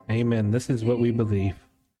Amen. This is what we believe.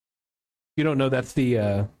 If you don't know, that's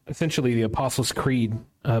the essentially the Apostles' Creed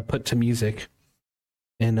put to music.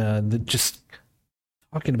 And just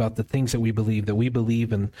talking about the things that we believe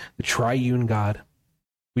in the triune God.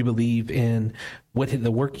 We believe in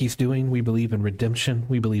the work he's doing. We believe in redemption.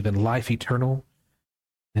 We believe in life eternal.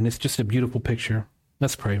 And it's just a beautiful picture.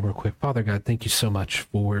 Let's pray real quick. Father God, thank you so much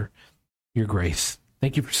for your grace.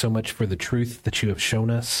 Thank you so much for the truth that you have shown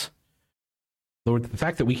us. Lord, the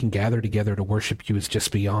fact that we can gather together to worship you is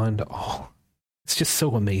just beyond all. It's just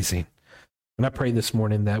so amazing. And I pray this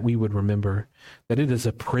morning that we would remember that it is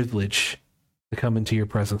a privilege to come into your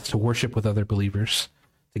presence, to worship with other believers,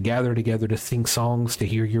 to gather together, to sing songs, to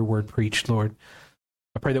hear your word preached, Lord.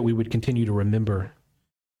 I pray that we would continue to remember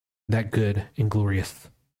that good and glorious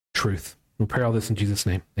truth. We pray all this in Jesus'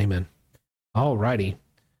 name. Amen. All righty.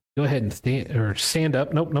 Go ahead and stand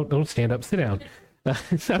up. Nope, don't stand up. Sit down.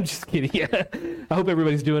 I'm just kidding. Yeah. I hope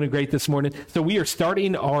everybody's doing great this morning. So we are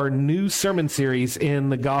starting our new sermon series in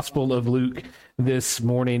the Gospel of Luke this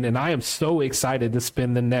morning, and I am so excited to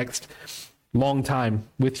spend the next long time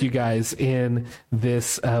with you guys in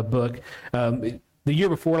this book. The year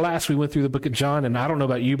before last, we went through the book of John, and I don't know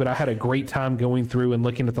about you, but I had a great time going through and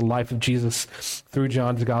looking at the life of Jesus through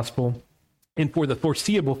John's Gospel. And for the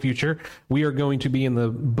foreseeable future, we are going to be in the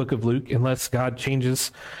book of Luke unless God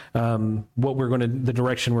changes the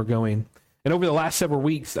direction we're going. And over the last several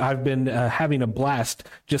weeks, I've been having a blast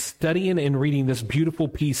just studying and reading this beautiful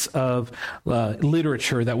piece of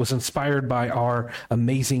literature that was inspired by our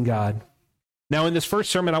amazing God. Now, in this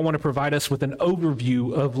first sermon, I want to provide us with an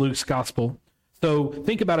overview of Luke's gospel. So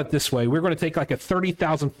think about it this way. We're going to take like a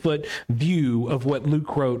 30,000-foot view of what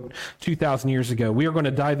Luke wrote 2,000 years ago. We are going to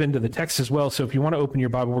dive into the text as well. So if you want to open your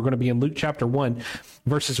Bible, we're going to be in Luke chapter 1,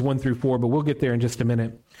 verses 1 through 4, but we'll get there in just a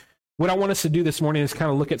minute. What I want us to do this morning is kind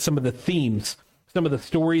of look at some of the themes, some of the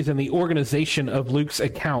stories, and the organization of Luke's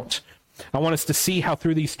account. I want us to see how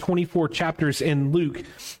through these 24 chapters in Luke,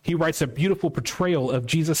 he writes a beautiful portrayal of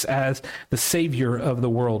Jesus as the Savior of the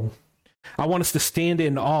world. I want us to stand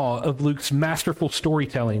in awe of Luke's masterful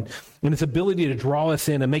storytelling and his ability to draw us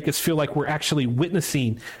in and make us feel like we're actually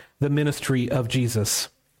witnessing the ministry of Jesus.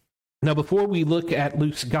 Now, before we look at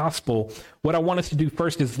Luke's gospel, what I want us to do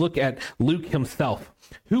first is look at Luke himself.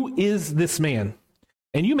 Who is this man?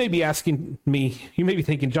 And you may be asking me, you may be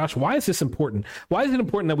thinking, Josh, why is this important? Why is it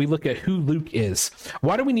important that we look at who Luke is?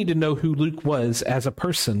 Why do we need to know who Luke was as a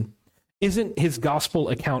person? Isn't his gospel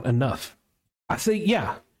account enough? I say,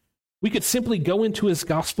 yeah. We could simply go into his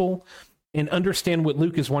gospel and understand what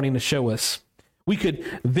Luke is wanting to show us. We could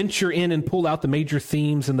venture in and pull out the major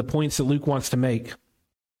themes and the points that Luke wants to make.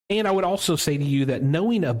 And I would also say to you that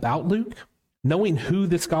knowing about Luke, knowing who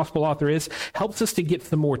this gospel author is, helps us to get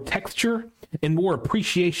some more texture and more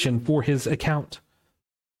appreciation for his account.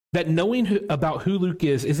 That knowing about who Luke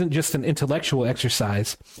is isn't just an intellectual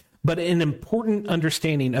exercise, but an important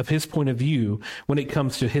understanding of his point of view when it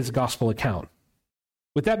comes to his gospel account.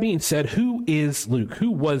 With that being said, who is Luke?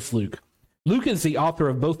 Who was Luke? Luke is the author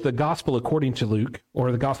of both the Gospel according to Luke,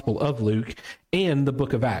 or the Gospel of Luke, and the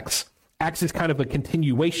book of Acts. Acts is kind of a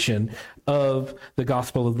continuation of the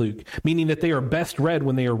Gospel of Luke, meaning that they are best read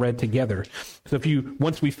when they are read together. So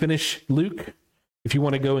once we finish Luke, if you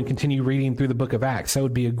want to go and continue reading through the book of Acts, that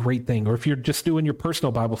would be a great thing. Or if you're just doing your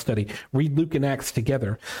personal Bible study, read Luke and Acts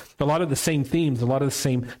together. A lot of the same themes, a lot of the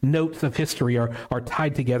same notes of history are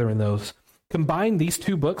tied together in those. Combine these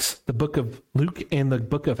two books, the book of Luke and the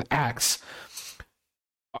book of Acts,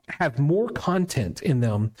 have more content in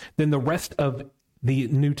them than the rest of the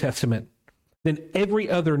New Testament, than every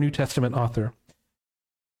other New Testament author.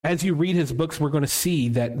 As you read his books, we're going to see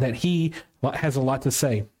that he has a lot to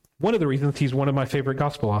say. One of the reasons he's one of my favorite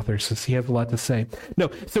gospel authors is he has a lot to say.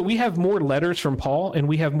 So we have more letters from Paul and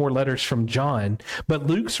we have more letters from John, but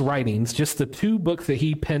Luke's writings, just the two books that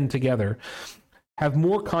he penned together, have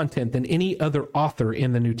more content than any other author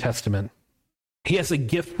in the New Testament. He has a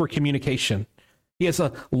gift for communication. He has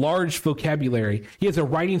a large vocabulary. He has a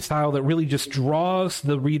writing style that really just draws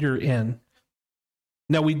the reader in.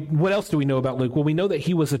 Now, what else do we know about Luke? Well, we know that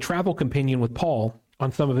he was a travel companion with Paul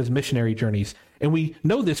on some of his missionary journeys. And we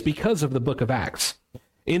know this because of the book of Acts.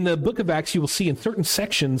 In the book of Acts, you will see in certain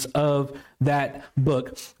sections of that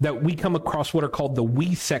book that we come across what are called the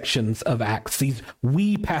we sections of Acts. These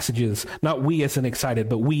we passages, not we as in excited,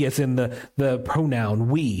 but we as in the pronoun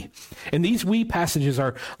we. And these we passages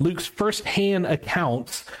are Luke's firsthand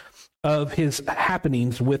accounts of his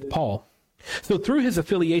happenings with Paul. So through his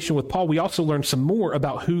affiliation with Paul, we also learn some more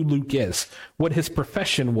about who Luke is, what his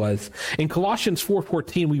profession was. In Colossians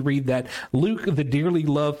 4:14, we read that Luke, the dearly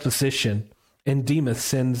loved physician, and Demas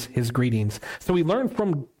sends his greetings. So we learn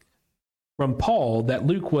from from Paul that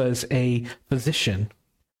Luke was a physician,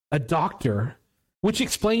 a doctor, which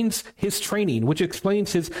explains his training, which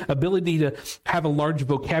explains his ability to have a large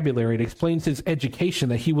vocabulary. It explains his education,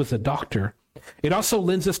 that he was a doctor. It also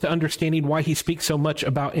lends us to understanding why he speaks so much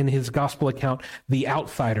about, in his gospel account, the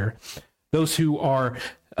outsider, those who are,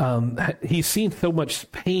 he's seen so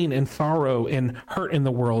much pain and sorrow and hurt in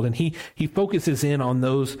the world, and he focuses in on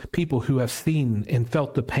those people who have seen and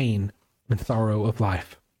felt the pain and sorrow of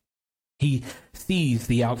life. He sees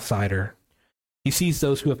the outsider. He sees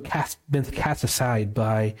those who have been cast aside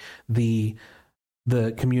by the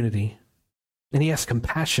community, and he has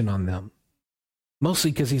compassion on them,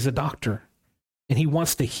 mostly because he's a doctor, and he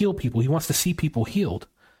wants to heal people. He wants to see people healed.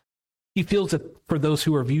 He feels it for those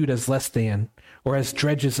who are viewed as less than or as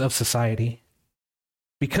dredges of society.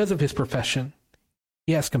 Because of his profession,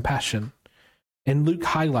 he has compassion, and Luke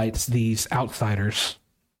highlights these outsiders.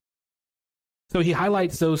 So he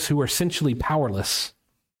highlights those who are essentially powerless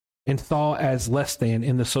and saw as less than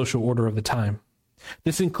in the social order of the time.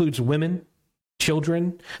 This includes women,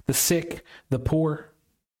 children, the sick, the poor,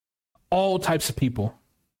 all types of people,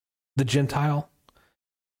 the Gentile.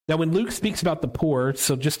 Now, when Luke speaks about the poor,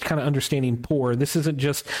 so just kind of understanding poor, this isn't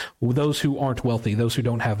just those who aren't wealthy, those who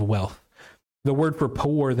don't have wealth. The word for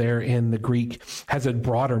poor there in the Greek has a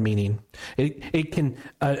broader meaning. It can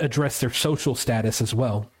address their social status as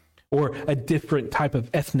well, or a different type of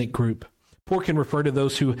ethnic group. Poor can refer to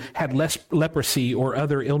those who had less leprosy or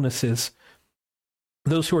other illnesses.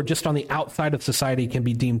 Those who are just on the outside of society can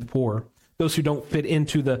be deemed poor. Those who don't fit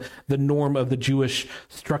into the norm of the Jewish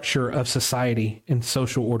structure of society and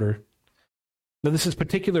social order. Now, this is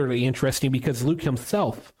particularly interesting because Luke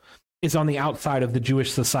himself is on the outside of the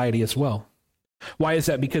Jewish society as well. Why is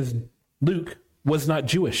that? Because Luke was not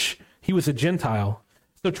Jewish. He was a Gentile.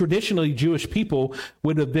 So traditionally, Jewish people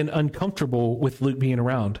would have been uncomfortable with Luke being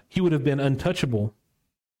around. He would have been untouchable.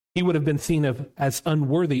 He would have been seen as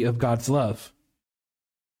unworthy of God's love,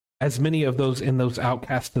 as many of those in those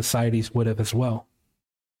outcast societies would have as well.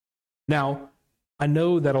 Now, I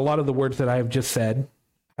know that a lot of the words that I have just said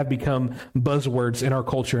have become buzzwords in our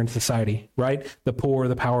culture and society, right? The poor,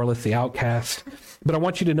 the powerless, the outcast. But I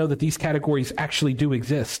want you to know that these categories actually do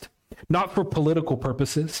exist. Not for political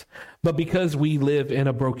purposes, but because we live in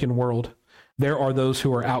a broken world. There are those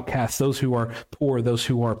who are outcasts, those who are poor, those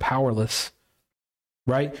who are powerless,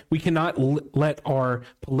 right? We cannot let our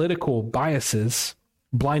political biases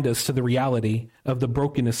blind us to the reality of the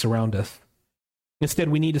brokenness around us. Instead,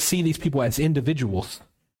 we need to see these people as individuals,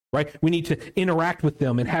 right? We need to interact with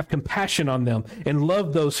them and have compassion on them and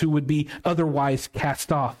love those who would be otherwise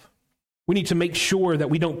cast off. We need to make sure that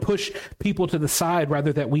we don't push people to the side,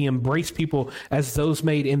 rather that we embrace people as those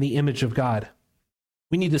made in the image of God.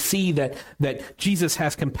 We need to see that Jesus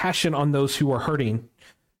has compassion on those who are hurting,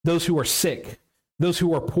 those who are sick, those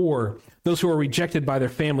who are poor, those who are rejected by their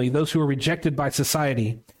family, those who are rejected by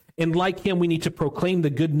society. And like him, we need to proclaim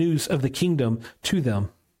the good news of the kingdom to them.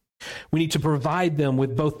 We need to provide them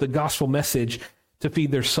with both the gospel message to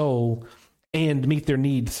feed their soul and meet their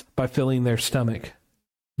needs by filling their stomach.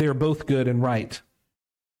 They are both good and right,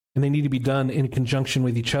 and they need to be done in conjunction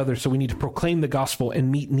with each other. So we need to proclaim the gospel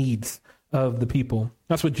and meet needs of the people.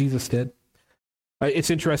 That's what Jesus did. It's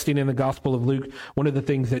interesting in the Gospel of Luke, one of the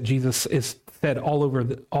things that Jesus is said all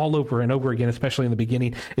over and over again, especially in the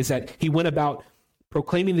beginning, is that he went about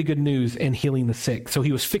proclaiming the good news and healing the sick. So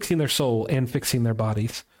he was fixing their soul and fixing their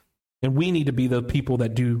bodies. And we need to be the people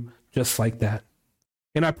that do just like that.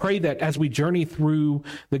 And I pray that as we journey through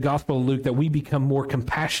the Gospel of Luke, that we become more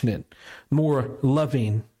compassionate, more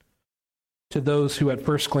loving to those who at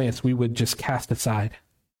first glance we would just cast aside,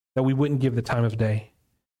 that we wouldn't give the time of day.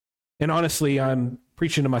 And honestly, I'm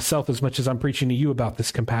preaching to myself as much as I'm preaching to you about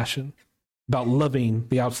this compassion, about loving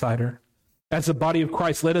the outsider. As the body of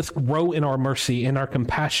Christ, let us grow in our mercy, in our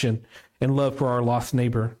compassion, and love for our lost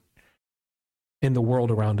neighbor in the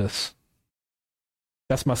world around us.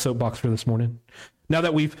 That's my soapbox for this morning. Now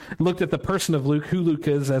that we've looked at the person of Luke, who Luke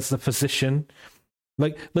is as the physician,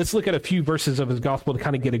 let's look at a few verses of his gospel to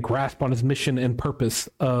kind of get a grasp on his mission and purpose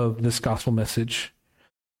of this gospel message.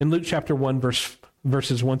 In Luke chapter 1,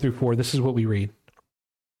 verses 1 through 4, this is what we read.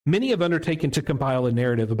 Many have undertaken to compile a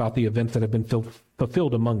narrative about the events that have been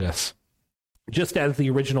fulfilled among us, just as the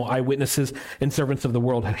original eyewitnesses and servants of the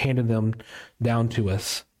world had handed them down to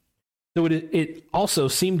us. So it also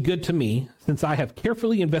seemed good to me, since I have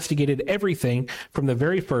carefully investigated everything from the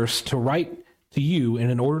very first, to write to you in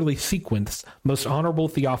an orderly sequence, most honorable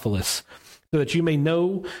Theophilus, so that you may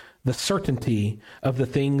know the certainty of the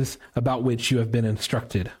things about which you have been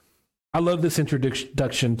instructed. I love this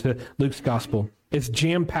introduction to Luke's gospel. It's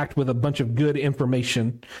jam-packed with a bunch of good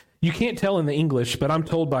information. You can't tell in the English, but I'm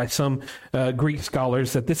told by some Greek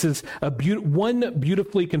scholars that this is one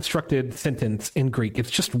beautifully constructed sentence in Greek.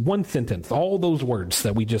 It's just one sentence, all those words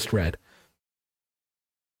that we just read.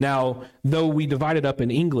 Now, though we divide it up in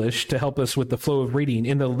English to help us with the flow of reading,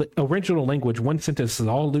 in the original language, one sentence is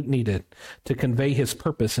all Luke needed to convey his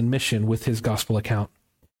purpose and mission with his gospel account.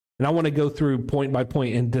 And I want to go through point by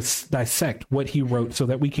point and dissect what he wrote so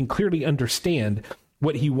that we can clearly understand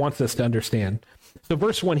what he wants us to understand. So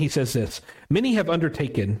verse 1, he says this: "Many have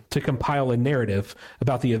undertaken to compile a narrative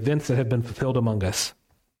about the events that have been fulfilled among us."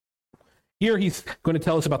 Here he's going to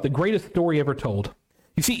tell us about the greatest story ever told.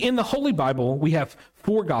 You see, in the Holy Bible, we have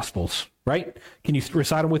 4 Gospels, right? Can you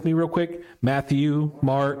recite them with me real quick? Matthew,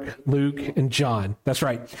 Mark, Luke, and John. That's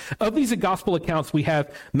right. Of these Gospel accounts, we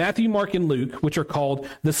have Matthew, Mark, and Luke, which are called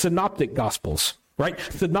the Synoptic Gospels, right?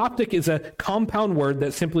 Synoptic is a compound word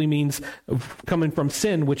that simply means coming from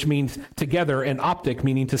syn, which means together, and optic,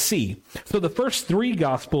 meaning to see. So the first 3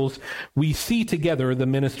 Gospels, we see together the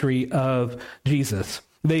ministry of Jesus.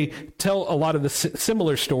 They tell a lot of the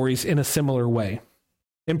similar stories in a similar way.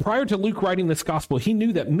 And prior to Luke writing this gospel, he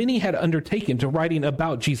knew that many had undertaken to writing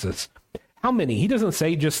about Jesus. How many? He doesn't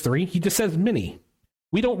say just 3. He just says many.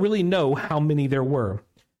 We don't really know how many there were.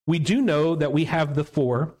 We do know that we have the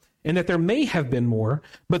 4 and that there may have been more,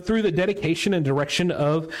 but through the dedication and direction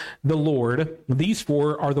of the Lord, these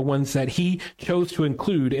 4 are the ones that he chose to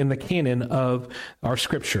include in the canon of our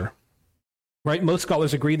scripture. Right? Most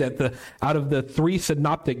scholars agree that out of the 3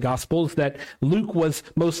 synoptic gospels, that Luke was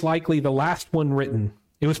most likely the last one written.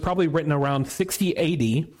 It was probably written around 60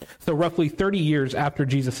 AD, so roughly 30 years after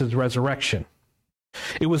Jesus' resurrection.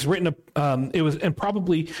 It was written, and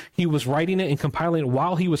probably he was writing it and compiling it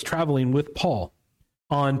while he was traveling with Paul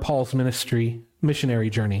on Paul's missionary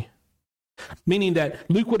journey. Meaning that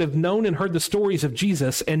Luke would have known and heard the stories of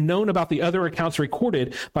Jesus and known about the other accounts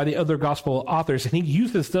recorded by the other gospel authors, and he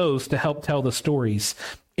uses those to help tell the stories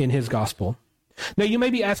in his gospel. Now, you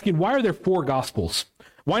may be asking, why are there 4 gospels?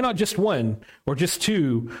 Why not just 1 or just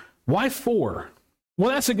 2? Why 4?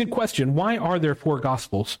 Well, that's a good question. Why are there 4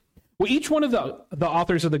 gospels? Well, each one of the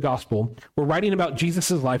authors of the gospel were writing about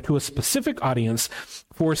Jesus' life to a specific audience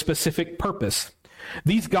for a specific purpose.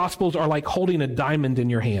 These gospels are like holding a diamond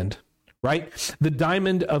in your hand, right? The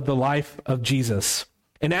diamond of the life of Jesus.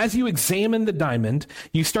 And as you examine the diamond,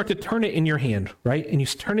 you start to turn it in your hand, right? And you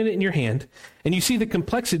turn it in your hand, and you see the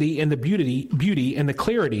complexity and the beauty and the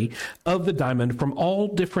clarity of the diamond from all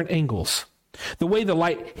different angles. The way the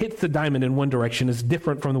light hits the diamond in one direction is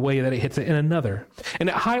different from the way that it hits it in another. And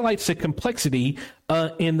it highlights the complexity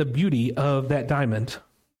and the beauty of that diamond.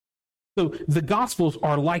 So the Gospels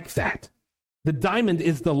are like that. The diamond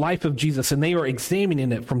is the life of Jesus, and they are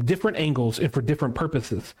examining it from different angles and for different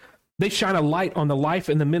purposes. They shine a light on the life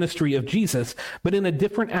and the ministry of Jesus, but in a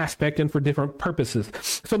different aspect and for different purposes.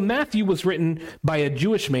 So Matthew was written by a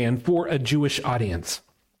Jewish man for a Jewish audience.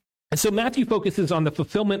 And so Matthew focuses on the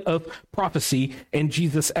fulfillment of prophecy and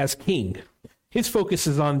Jesus as king. His focus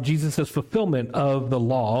is on Jesus' fulfillment of the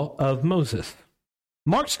law of Moses.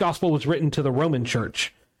 Mark's gospel was written to the Roman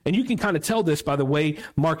church. And you can kind of tell this by the way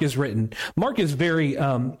Mark is written. Mark is very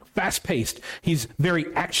fast-paced. He's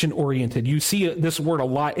very action-oriented. You see this word a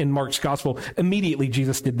lot in Mark's gospel. Immediately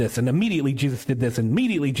Jesus did this, and immediately Jesus did this, and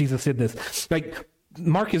immediately Jesus did this. Like,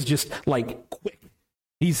 Mark is just like quick.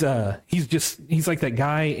 He's like that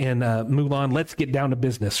guy in Mulan. Let's get down to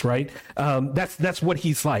business, right? That's what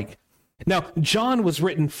he's like. Now, John was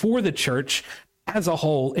written for the church as a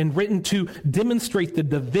whole and written to demonstrate the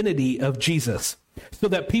divinity of Jesus, so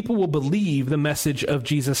that people will believe the message of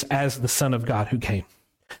Jesus as the Son of God who came.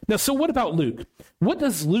 Now, so what about Luke? What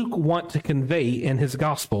does Luke want to convey in his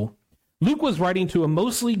gospel? Luke was writing to a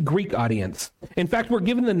mostly Greek audience. In fact, we're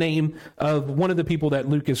given the name of one of the people that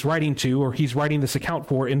Luke is writing to, or he's writing this account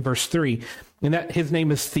for, in verse 3, and that his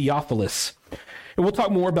name is Theophilus. And we'll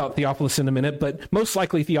talk more about Theophilus in a minute, but most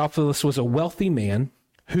likely Theophilus was a wealthy man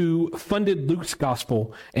who funded Luke's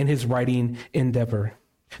gospel and his writing endeavor.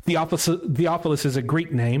 Theophilus is a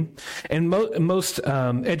Greek name, and most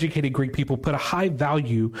educated Greek people put a high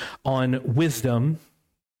value on wisdom,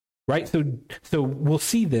 right? So we'll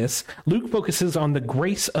see this. Luke focuses on the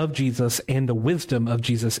grace of Jesus and the wisdom of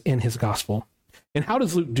Jesus in his gospel. And how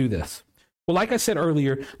does Luke do this? Well, like I said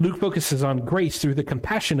earlier, Luke focuses on grace through the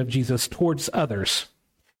compassion of Jesus towards others.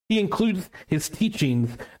 He includes his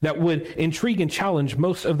teachings that would intrigue and challenge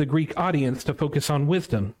most of the Greek audience to focus on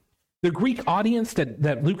wisdom. The Greek audience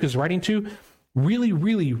that Luke is writing to really,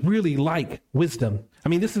 really, really like wisdom. I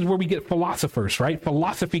mean, this is where we get philosophers, right?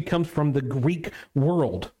 Philosophy comes from the Greek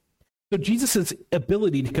world. So Jesus'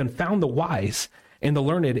 ability to confound the wise and the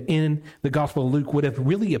learned in the Gospel of Luke would have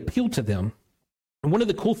really appealed to them. And one of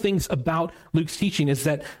the cool things about Luke's teaching is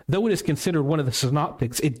that though it is considered one of the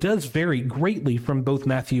synoptics, it does vary greatly from both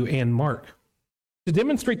Matthew and Mark. To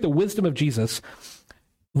demonstrate the wisdom of Jesus,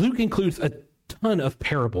 Luke includes a ton of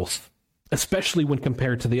parables, especially when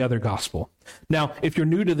compared to the other gospel. Now, if you're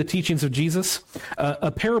new to the teachings of Jesus,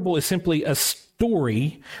 a parable is simply a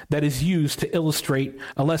story that is used to illustrate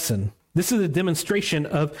a lesson. This is a demonstration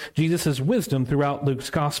of Jesus' wisdom throughout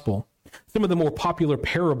Luke's gospel. Some of the more popular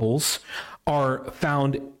parables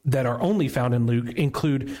that are only found in Luke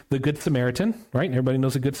include the Good Samaritan, right? Everybody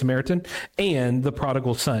knows the Good Samaritan, and the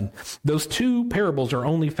prodigal son. Those two parables are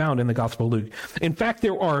only found in the Gospel of Luke. In fact,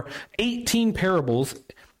 there are 18 parables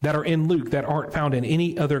that are in Luke that aren't found in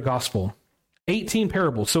any other gospel. 18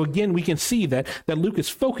 parables. So again, we can see that Luke is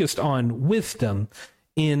focused on wisdom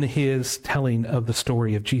in his telling of the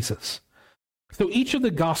story of Jesus. So each of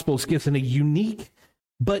the gospels gives a unique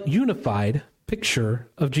but unified picture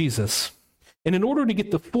of Jesus. And in order to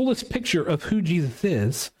get the fullest picture of who Jesus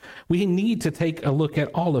is, we need to take a look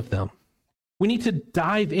at all of them. We need to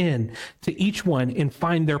dive in to each one and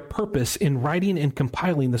find their purpose in writing and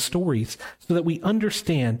compiling the stories so that we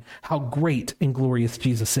understand how great and glorious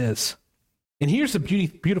Jesus is. And here's the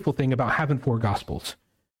beautiful thing about having four gospels.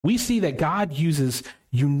 We see that God uses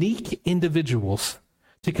unique individuals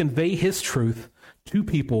to convey his truth to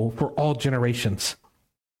people for all generations.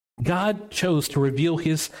 God chose to reveal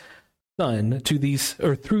his Son to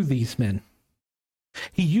through these men.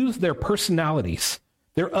 He used their personalities,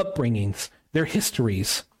 their upbringings, their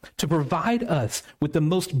histories to provide us with the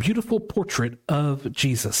most beautiful portrait of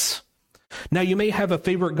Jesus. Now, you may have a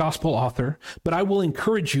favorite gospel author, but I will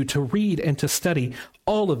encourage you to read and to study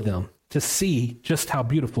all of them to see just how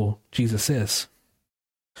beautiful Jesus is.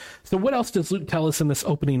 So what else does Luke tell us in this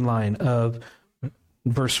opening line of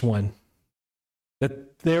verse 1?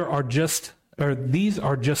 That these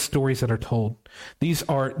are just stories that are told. These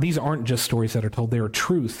aren't just stories that are told. They are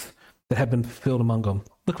truth that have been fulfilled among them.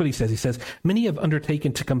 Look what he says. He says, many have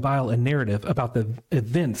undertaken to compile a narrative about the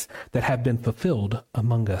events that have been fulfilled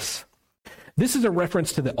among us. This is a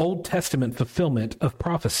reference to the Old Testament fulfillment of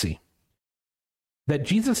prophecy. That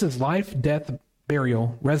Jesus' life, death,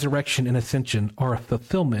 burial, resurrection, and ascension are a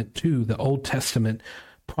fulfillment to the Old Testament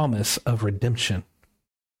promise of redemption.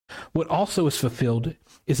 What also is fulfilled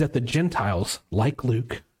is that the Gentiles, like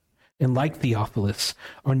Luke and like Theophilus,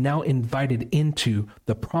 are now invited into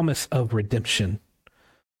the promise of redemption.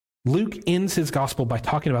 Luke ends his gospel by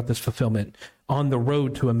talking about this fulfillment on the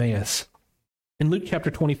road to Emmaus. In Luke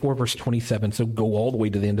chapter 24, verse 27, so go all the way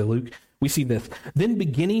to the end of Luke, we see this. Then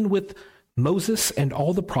beginning with Moses and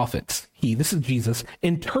all the prophets, this is Jesus,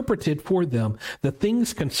 interpreted for them the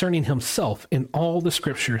things concerning himself in all the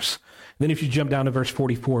scriptures. Then if you jump down to verse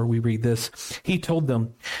 44, we read this. He told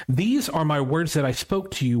them, these are my words that I spoke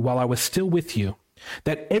to you while I was still with you,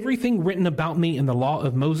 that everything written about me in the law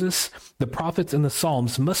of Moses, the prophets, and the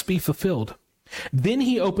Psalms must be fulfilled. Then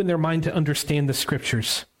he opened their mind to understand the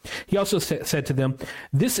scriptures. He also said to them,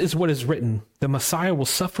 this is what is written, the Messiah will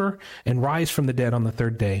suffer and rise from the dead on the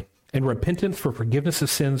third day, and repentance for forgiveness of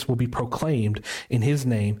sins will be proclaimed in his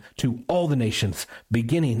name to all the nations,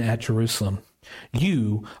 beginning at Jerusalem.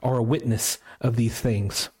 You are a witness of these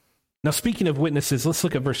things. Now, speaking of witnesses, let's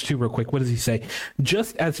look at verse 2 real quick. What does he say?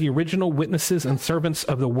 Just as the original witnesses and servants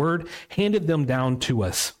of the word handed them down to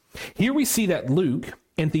us. Here we see that Luke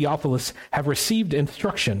and Theophilus have received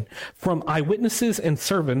instruction from eyewitnesses and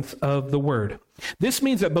servants of the word. This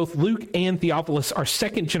means that both Luke and Theophilus are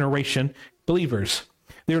second generation believers.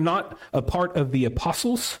 They're not a part of the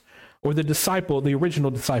apostles or the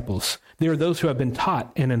original disciples. They are those who have been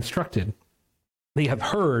taught and instructed. They have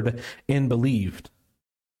heard and believed.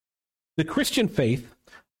 The Christian faith,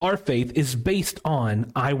 our faith, is based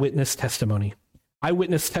on eyewitness testimony.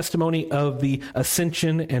 Eyewitness testimony of the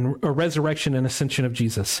ascension and resurrection and ascension of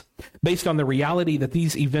Jesus, based on the reality that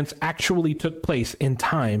these events actually took place in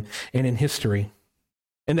time and in history,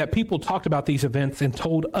 and that people talked about these events and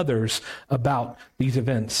told others about these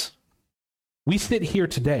events. We sit here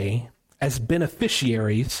today as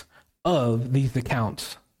beneficiaries of these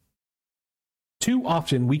accounts. Too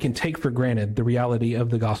often we can take for granted the reality of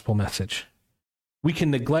the gospel message. We can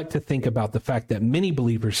neglect to think about the fact that many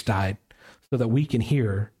believers died so that we can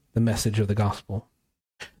hear the message of the gospel.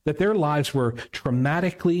 That their lives were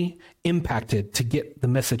traumatically impacted to get the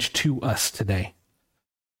message to us today.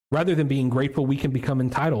 Rather than being grateful, we can become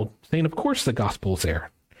entitled, saying, of course the gospel is there.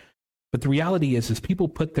 But the reality is people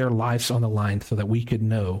put their lives on the line so that we could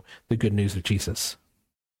know the good news of Jesus.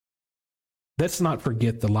 Let's not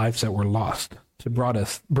forget the lives that were lost to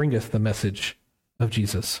bring us the message of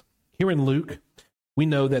Jesus. Here in Luke, We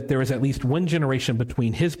know that there is at least one generation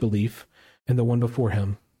between his belief and the one before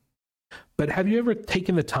him. But have you ever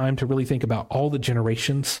taken the time to really think about all the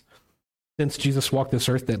generations since Jesus walked this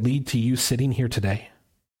earth that lead to you sitting here today?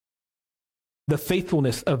 The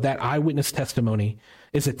faithfulness of that eyewitness testimony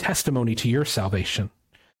is a testimony to your salvation,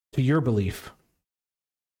 to your belief.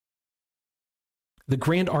 The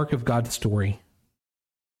grand arc of God's story,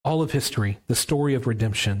 all of history, the story of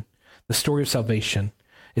redemption, the story of salvation,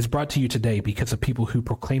 is brought to you today because of people who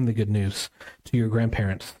proclaim the good news to your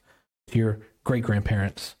grandparents, to your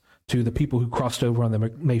great-grandparents, to the people who crossed over on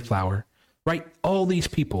the Mayflower, right? All these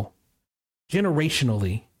people,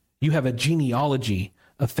 generationally, you have a genealogy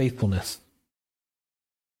of faithfulness.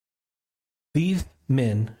 These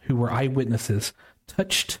men who were eyewitnesses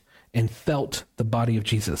touched and felt the body of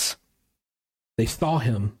Jesus. They saw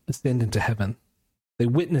him ascend into heaven. They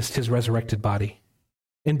witnessed his resurrected body.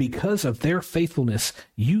 And because of their faithfulness,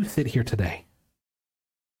 you sit here today.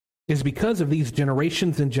 It's because of these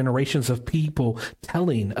generations and generations of people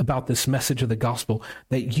telling about this message of the gospel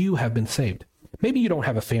that you have been saved. Maybe you don't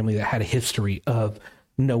have a family that had a history of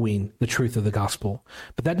knowing the truth of the gospel,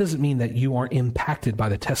 but that doesn't mean that you aren't impacted by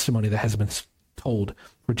the testimony that has been told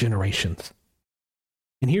for generations.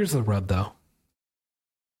 And here's the rub, though.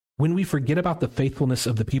 When we forget about the faithfulness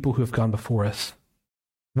of the people who have gone before us,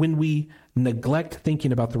 when we neglect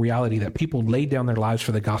thinking about the reality that people laid down their lives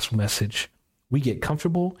for the gospel message, we get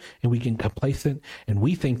comfortable and we get complacent, and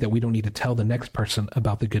we think that we don't need to tell the next person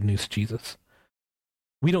about the good news of Jesus.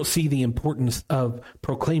 We don't see the importance of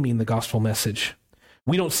proclaiming the gospel message.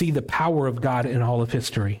 We don't see the power of God in all of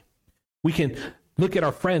history. We can look at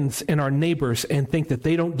our friends and our neighbors and think that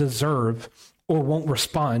they don't deserve or won't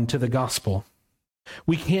respond to the gospel.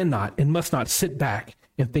 We cannot and must not sit back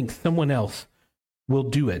and think someone else will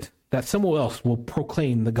do it, that someone else will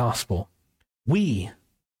proclaim the gospel. We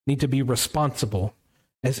need to be responsible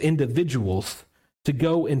as individuals to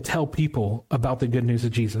go and tell people about the good news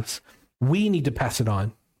of Jesus. We need to pass it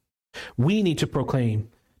on. We need to proclaim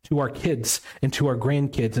to our kids and to our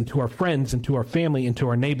grandkids and to our friends and to our family and to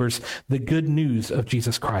our neighbors the good news of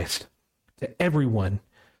Jesus Christ to everyone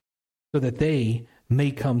so that they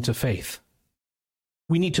may come to faith.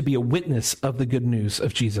 We need to be a witness of the good news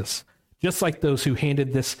of Jesus, just like those who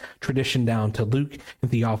handed this tradition down to Luke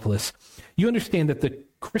and Theophilus. You understand that the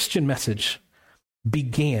Christian message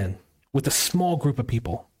began with a small group of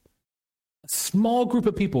people. A small group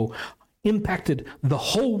of people impacted the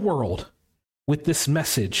whole world with this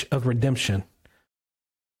message of redemption.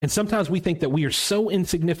 And sometimes we think that we are so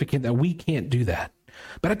insignificant that we can't do that.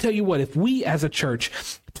 But I tell you what, if we as a church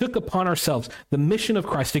took upon ourselves the mission of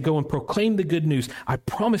Christ to go and proclaim the good news, I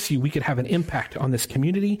promise you we could have an impact on this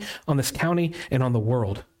community, on this county, and on the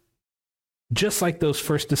world. Just like those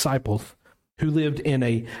first disciples who lived in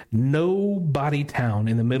a nobody town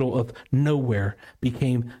in the middle of nowhere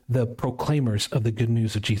became the proclaimers of the good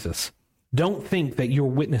news of Jesus. Don't think that your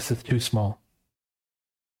witness is too small.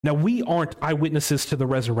 Now, we aren't eyewitnesses to the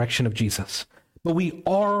resurrection of Jesus, but we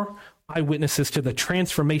are eyewitnesses to the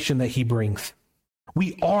transformation that he brings.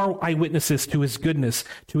 We are eyewitnesses to his goodness,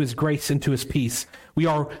 to his grace, and to his peace. We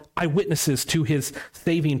are eyewitnesses to his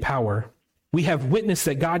saving power. We have witnessed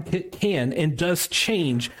that God can and does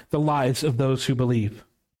change the lives of those who believe.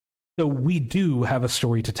 So we do have a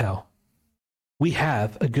story to tell. We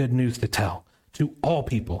have a good news to tell to all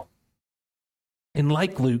people. And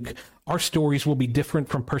like Luke, our stories will be different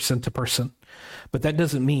from person to person, but that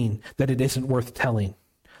doesn't mean that it isn't worth telling.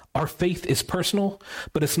 Our faith is personal,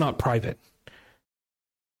 but it's not private.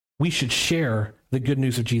 We should share the good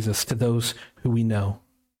news of Jesus to those who we know,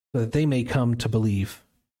 so that they may come to believe.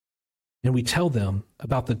 And we tell them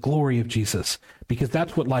about the glory of Jesus, because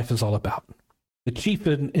that's what life is all about. The chief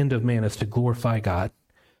end of man is to glorify God.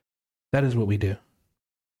 That is what we do.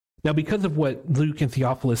 Now, because of what Luke and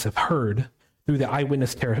Theophilus have heard through the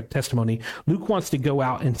eyewitness testimony, Luke wants to go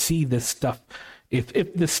out and see this stuff,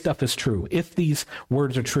 if this stuff is true, if these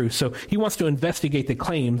words are true. So he wants to investigate the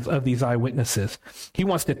claims of these eyewitnesses. He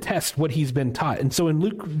wants to test what he's been taught. And so in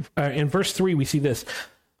Luke, in verse 3, we see this.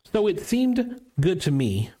 So it seemed good to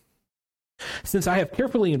me, since I have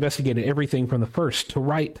carefully investigated everything from the first, to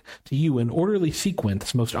write to you in orderly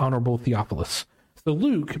sequence, most honorable Theophilus. So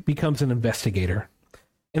Luke becomes an investigator.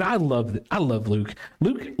 And I love Luke.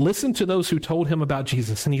 Luke listened to those who told him about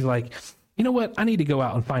Jesus, and he's like, you know what? I need to go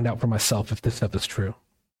out and find out for myself if this stuff is true.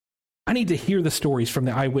 I need to hear the stories from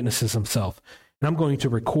the eyewitnesses himself, and I'm going to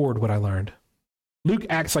record what I learned. Luke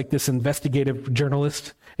acts like this investigative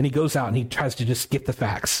journalist, and he goes out and he tries to just get the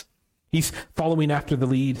facts. He's following after the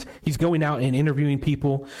leads. He's going out and interviewing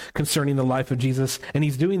people concerning the life of Jesus, and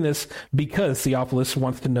he's doing this because Theophilus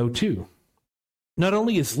wants to know too. Not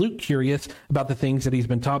only is Luke curious about the things that he's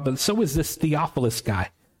been taught, but so is this Theophilus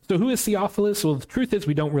guy. So who is Theophilus? Well, the truth is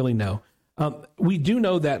we don't really know. We do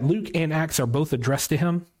know that Luke and Acts are both addressed to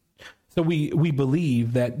him. So we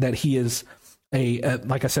believe that he is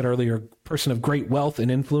like I said earlier, person of great wealth and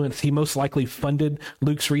influence. He most likely funded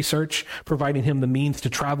Luke's research, providing him the means to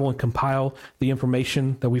travel and compile the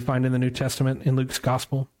information that we find in the New Testament, in Luke's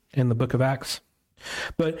gospel, in the book of Acts.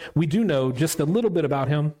 But we do know just a little bit about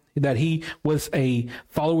him, that he was a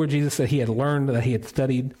follower of Jesus, that he had learned, that he had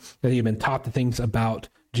studied, that he had been taught the things about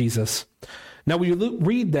Jesus. Now, we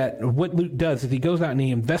read that what Luke does is he goes out and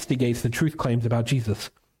he investigates the truth claims about Jesus.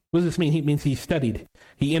 What does this mean? It means he studied,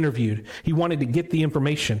 he interviewed, he wanted to get the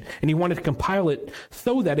information, and he wanted to compile it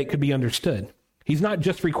so that it could be understood. He's not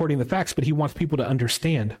just recording the facts, but he wants people to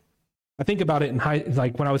understand. I think about it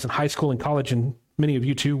like when I was in high school and college, and many of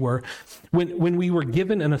you too were, when we were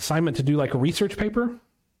given an assignment to do like a research paper.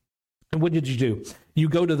 And what did you do? You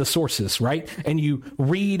go to the sources, right? And you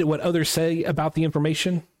read what others say about the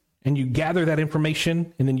information, and you gather that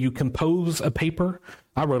information, and then you compose a paper.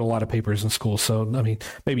 I wrote a lot of papers in school, so I mean,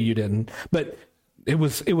 maybe you didn't, but it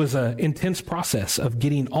was an intense process of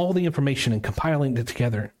getting all the information and compiling it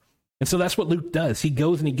together. And so that's what Luke does. He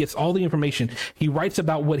goes and he gets all the information. He writes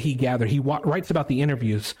about what he gathered. He writes about the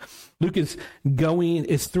interviews. Luke is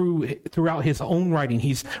throughout his own writing.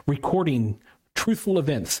 He's recording truthful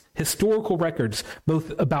events, historical records,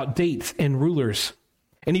 both about dates and rulers.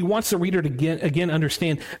 And he wants the reader to again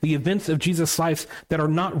understand the events of Jesus' life that are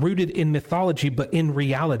not rooted in mythology, but in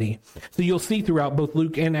reality. So you'll see throughout both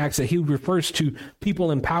Luke and Acts that he refers to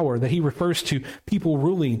people in power, that he refers to people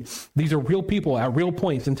ruling. These are real people at real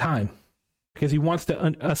points in time, because he wants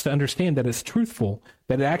us to understand that it's truthful,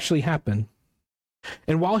 that it actually happened.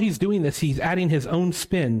 And while he's doing this, he's adding his own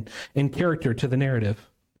spin and character to the narrative.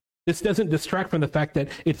 This doesn't distract from the fact that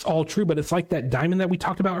it's all true, but it's like that diamond that we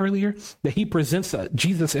talked about earlier, that he presents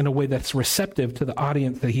Jesus in a way that's receptive to the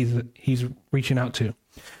audience that he's reaching out to.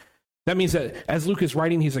 That means that as Luke is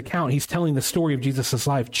writing his account, he's telling the story of Jesus'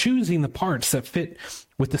 life, choosing the parts that fit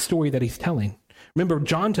with the story that he's telling. Remember,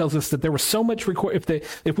 John tells us that there was so much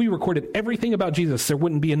if we recorded everything about Jesus, there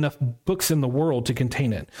wouldn't be enough books in the world to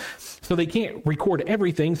contain it. So they can't record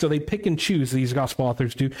everything, so they pick and choose, these gospel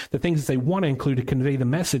authors do, the things that they want to include to convey the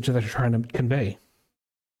message that they're trying to convey.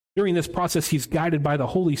 During this process, he's guided by the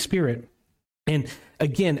Holy Spirit, and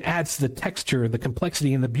again adds the texture, the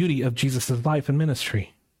complexity, and the beauty of Jesus' life and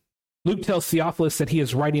ministry. Luke tells Theophilus that he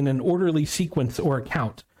is writing an orderly sequence or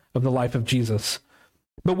account of the life of Jesus.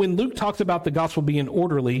 But when Luke talks about the gospel being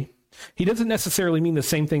orderly, he doesn't necessarily mean the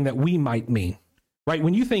same thing that we might mean, right?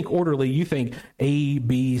 When you think orderly, you think A,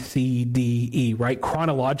 B, C, D, E, right?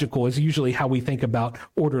 Chronological is usually how we think about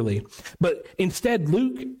orderly. But instead,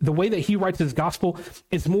 Luke, the way that he writes his gospel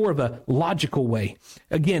is more of a logical way.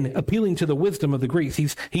 Again, appealing to the wisdom of the Greeks.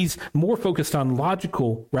 He's more focused on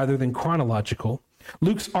logical rather than chronological.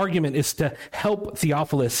 Luke's argument is to help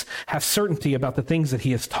Theophilus have certainty about the things that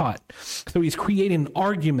he has taught. So he's creating an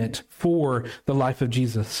argument for the life of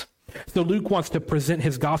Jesus. So Luke wants to present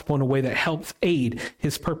his gospel in a way that helps aid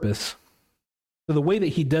his purpose. So the way that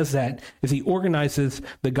he does that is he organizes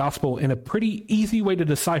the gospel in a pretty easy way to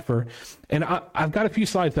decipher. And I've got a few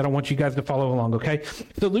slides that I want you guys to follow along, okay?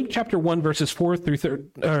 So Luke chapter 1, verses 4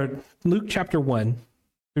 through Luke chapter 1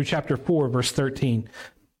 through chapter 4, verse 13.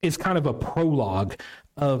 Is kind of a prologue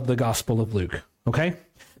of the Gospel of Luke, okay?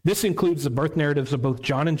 This includes the birth narratives of both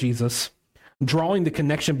John and Jesus, drawing the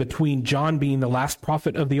connection between John being the last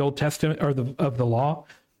prophet of the Old Testament, or of the law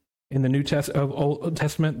in the Old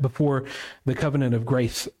Testament, before the covenant of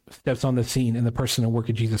grace steps on the scene in the person and work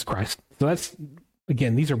of Jesus Christ. So that's,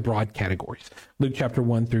 again, these are broad categories. Luke chapter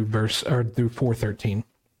 1 through 4:13.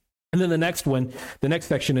 And then the next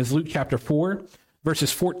section is Luke chapter 4,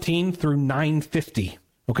 verses 14 through 9:50.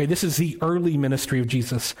 Okay, this is the early ministry of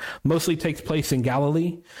Jesus. Mostly takes place in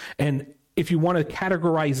Galilee. And if you want to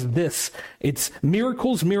categorize this, it's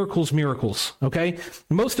miracles, miracles, miracles. Okay?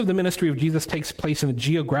 Most of the ministry of Jesus takes place in the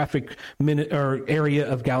geographic area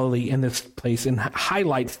of Galilee in this place, and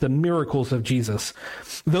highlights the miracles of Jesus.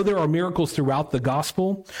 Though there are miracles throughout the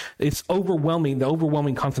gospel, it's overwhelming. The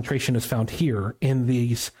overwhelming concentration is found here in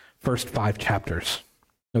these first 5 chapters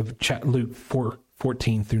of Luke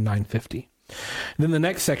 4:14 through 9:50. Then the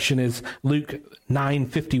next section is Luke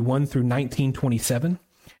 9:51 through 19:27.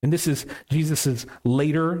 And this is Jesus'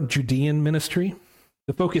 later Judean ministry.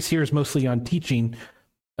 The focus here is mostly on teaching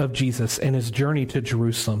of Jesus and his journey to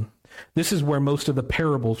Jerusalem. This is where most of the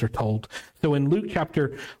parables are told. So in Luke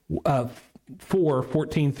chapter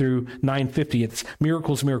 4:14 through 9:50, it's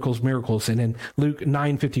miracles, miracles, miracles. And in Luke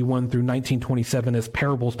 9:51 through 19:27 is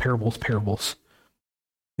parables, parables, parables.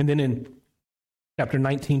 And then in chapter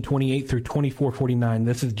 19:28 through 24:49,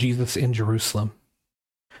 this is Jesus in Jerusalem.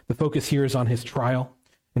 The focus here is on his trial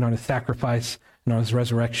and on his sacrifice and on his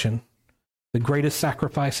resurrection. The greatest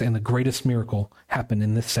sacrifice and the greatest miracle happen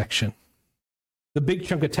in this section. The big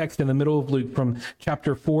chunk of text in the middle of Luke from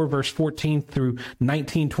chapter 4, verse 14 through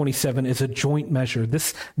 19:27 is a joint measure.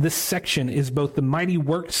 This section is both the mighty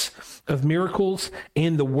works of miracles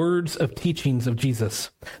and the words of teachings of Jesus.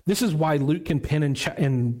 This is why Luke can pen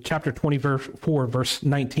in chapter 24, verse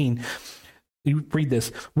 19. You read this.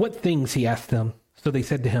 What things, he asked them. So they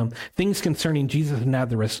said to him, things concerning Jesus of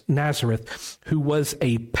Nazareth, who was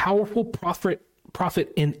a powerful prophet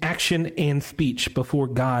in action and speech before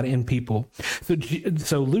God and people.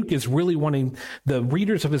 So Luke is really wanting the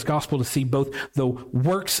readers of his gospel to see both the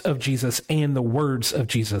works of Jesus and the words of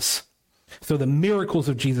Jesus. So the miracles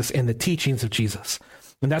of Jesus and the teachings of Jesus.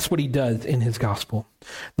 And that's what he does in his gospel.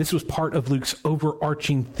 This was part of Luke's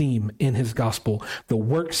overarching theme in his gospel, the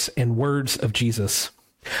works and words of Jesus.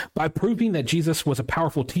 By proving that Jesus was a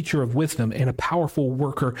powerful teacher of wisdom and a powerful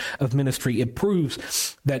worker of ministry, it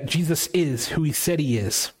proves that Jesus is who he said he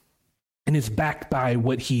is and is backed by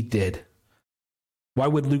what he did. Why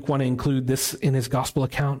would Luke want to include this in his gospel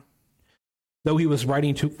account? Though he was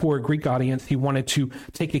writing for a Greek audience, he wanted to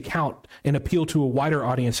take account and appeal to a wider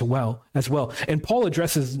audience as well. And Paul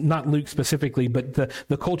addresses not Luke specifically, but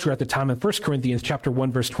the culture at the time. In 1 Corinthians chapter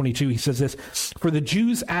 1, verse 22, he says this, for the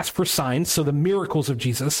Jews ask for signs, so the miracles of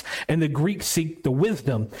Jesus, and the Greeks seek the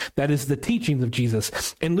wisdom, that is the teachings of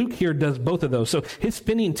Jesus. And Luke here does both of those. So his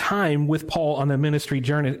spending time with Paul on the ministry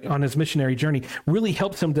journey, on his missionary journey, really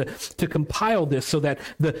helps him to compile this so that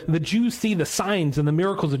the Jews see the signs and the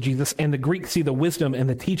miracles of Jesus, and the Greeks see the wisdom and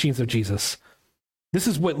the teachings of Jesus. This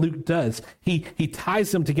is what Luke does. He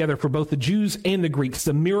ties them together for both the Jews and the Greeks,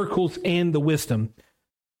 the miracles and the wisdom.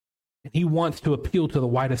 And he wants to appeal to the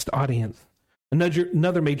widest audience.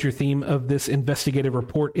 Another major theme of this investigative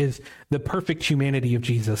report is the perfect humanity of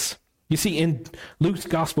Jesus. You see, in Luke's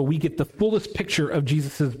gospel, we get the fullest picture of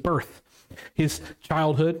Jesus' birth, his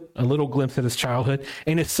childhood, a little glimpse at his childhood,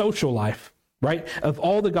 and his social life. Right? Of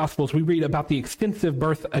all the Gospels, we read about the extensive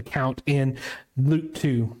birth account in Luke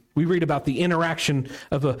 2. We read about the interaction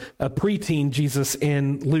of a preteen Jesus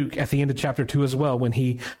in Luke at the end of chapter 2 as well, when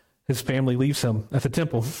his family leaves him at the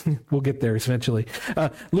temple. We'll get there eventually.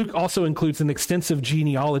 Luke also includes an extensive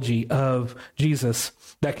genealogy of Jesus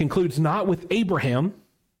that concludes not with Abraham,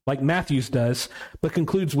 like Matthew's does, but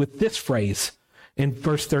concludes with this phrase in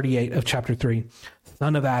verse 38 of chapter 3,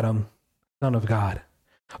 son of Adam, son of God.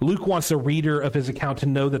 Luke wants the reader of his account to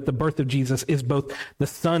know that the birth of Jesus is both the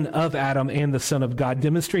son of Adam and the son of God,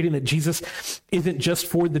 demonstrating that Jesus isn't just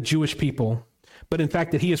for the Jewish people, but in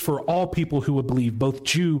fact that he is for all people who would believe, both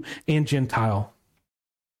Jew and Gentile.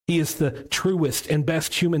 He is the truest and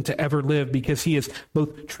best human to ever live because he is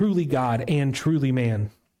both truly God and truly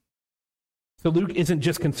man. So Luke isn't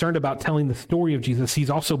just concerned about telling the story of Jesus, he's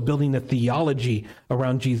also building a theology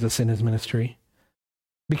around Jesus in his ministry.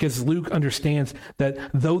 Because Luke understands that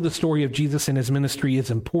though the story of Jesus and his ministry is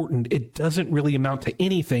important, it doesn't really amount to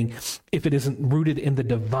anything if it isn't rooted in the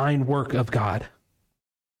divine work of God.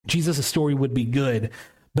 Jesus' story would be good,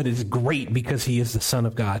 but it's great because he is the Son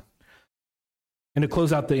of God. And to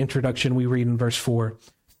close out the introduction, we read in verse 4,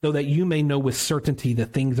 so that you may know with certainty the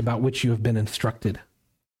things about which you have been instructed.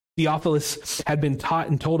 Theophilus had been taught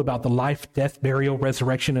and told about the life, death, burial,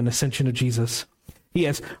 resurrection, and ascension of Jesus. He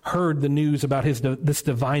has heard the news about this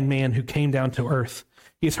divine man who came down to earth.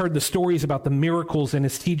 He has heard the stories about the miracles and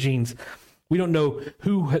his teachings. We don't know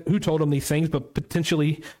who told him these things, but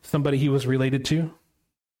potentially somebody he was related to.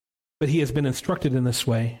 But he has been instructed in this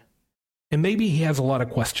way. And maybe he has a lot of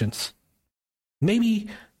questions. Maybe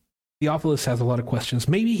Theophilus has a lot of questions.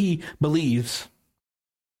 Maybe he believes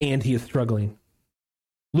and he is struggling.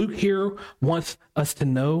 Luke here wants us to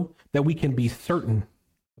know that we can be certain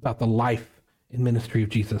about the life and ministry of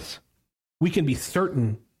Jesus. We can be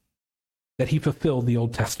certain that he fulfilled the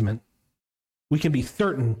Old Testament. We can be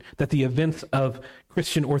certain that the events of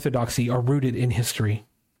Christian orthodoxy are rooted in history.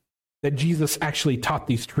 That Jesus actually taught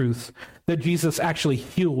these truths. That Jesus actually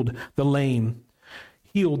healed the lame,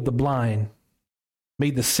 healed the blind,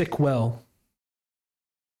 made the sick well,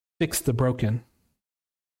 fixed the broken.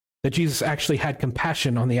 That Jesus actually had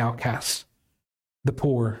compassion on the outcasts, the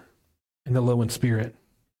poor, and the low in spirit.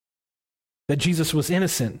 That Jesus was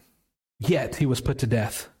innocent, yet he was put to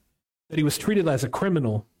death. That he was treated as a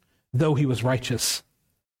criminal, though he was righteous.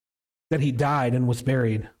 That he died and was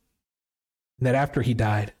buried. And that after he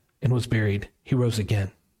died and was buried, he rose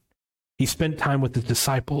again. He spent time with his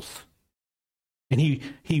disciples. And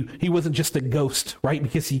he wasn't just a ghost, right?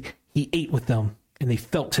 Because he ate with them and they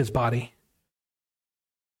felt his body.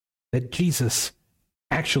 That Jesus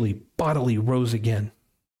actually bodily rose again.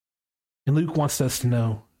 And Luke wants us to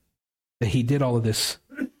know that he did all of this.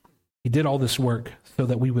 He did all this work so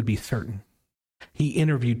that we would be certain. He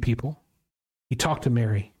interviewed people. He talked to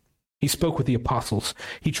Mary. He spoke with the apostles.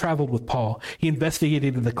 He traveled with Paul. He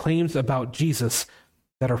investigated the claims about Jesus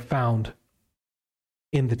that are found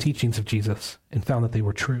in the teachings of Jesus and found that they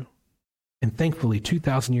were true. And thankfully,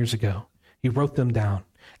 2,000 years ago, he wrote them down.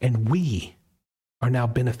 And we are now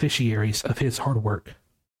beneficiaries of his hard work.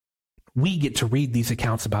 We get to read these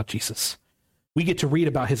accounts about Jesus. We get to read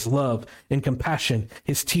about his love and compassion,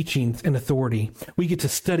 his teachings and authority. We get to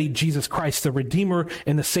study Jesus Christ, the Redeemer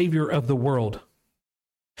and the Savior of the world.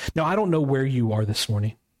 Now, I don't know where you are this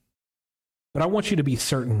morning, but I want you to be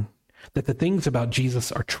certain that the things about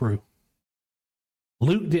Jesus are true.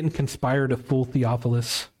 Luke didn't conspire to fool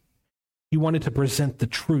Theophilus. He wanted to present the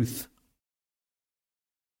truth,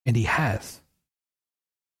 and he has.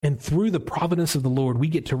 And through the providence of the Lord, we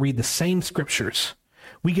get to read the same scriptures.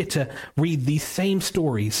 We get to read these same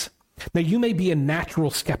stories. Now, you may be a natural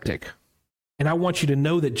skeptic, and I want you to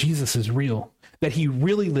know that Jesus is real, that he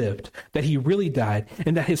really lived, that he really died,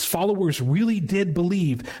 and that his followers really did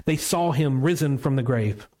believe they saw him risen from the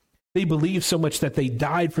grave. They believed so much that they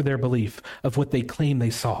died for their belief of what they claimed they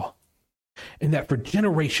saw. And that for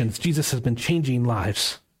generations, Jesus has been changing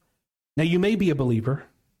lives. Now, you may be a believer,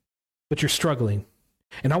 but you're struggling.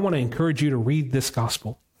 And I want to encourage you to read this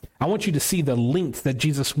gospel. I want you to see the lengths that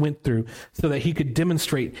Jesus went through so that he could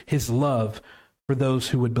demonstrate his love for those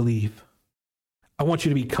who would believe. I want you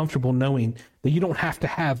to be comfortable knowing that you don't have to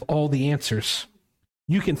have all the answers.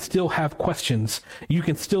 You can still have questions. You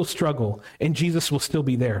can still struggle, and Jesus will still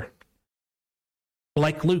be there.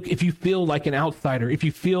 Like Luke, if you feel like an outsider, if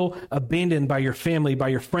you feel abandoned by your family, by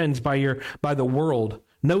your friends, by the world,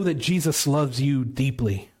 know that Jesus loves you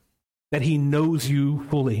deeply, that he knows you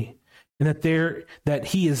fully, and that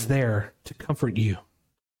he is there to comfort you.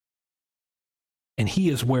 And he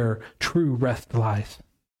is where true rest lies.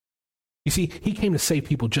 You see, he came to save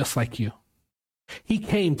people just like you. He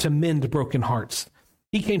came to mend broken hearts.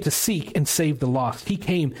 He came to seek and save the lost. He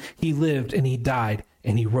came, he lived, and he died,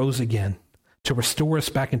 and he rose again to restore us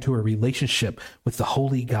back into a relationship with the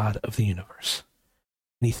holy God of the universe.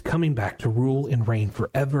 And he's coming back to rule and reign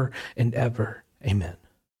forever and ever. Amen.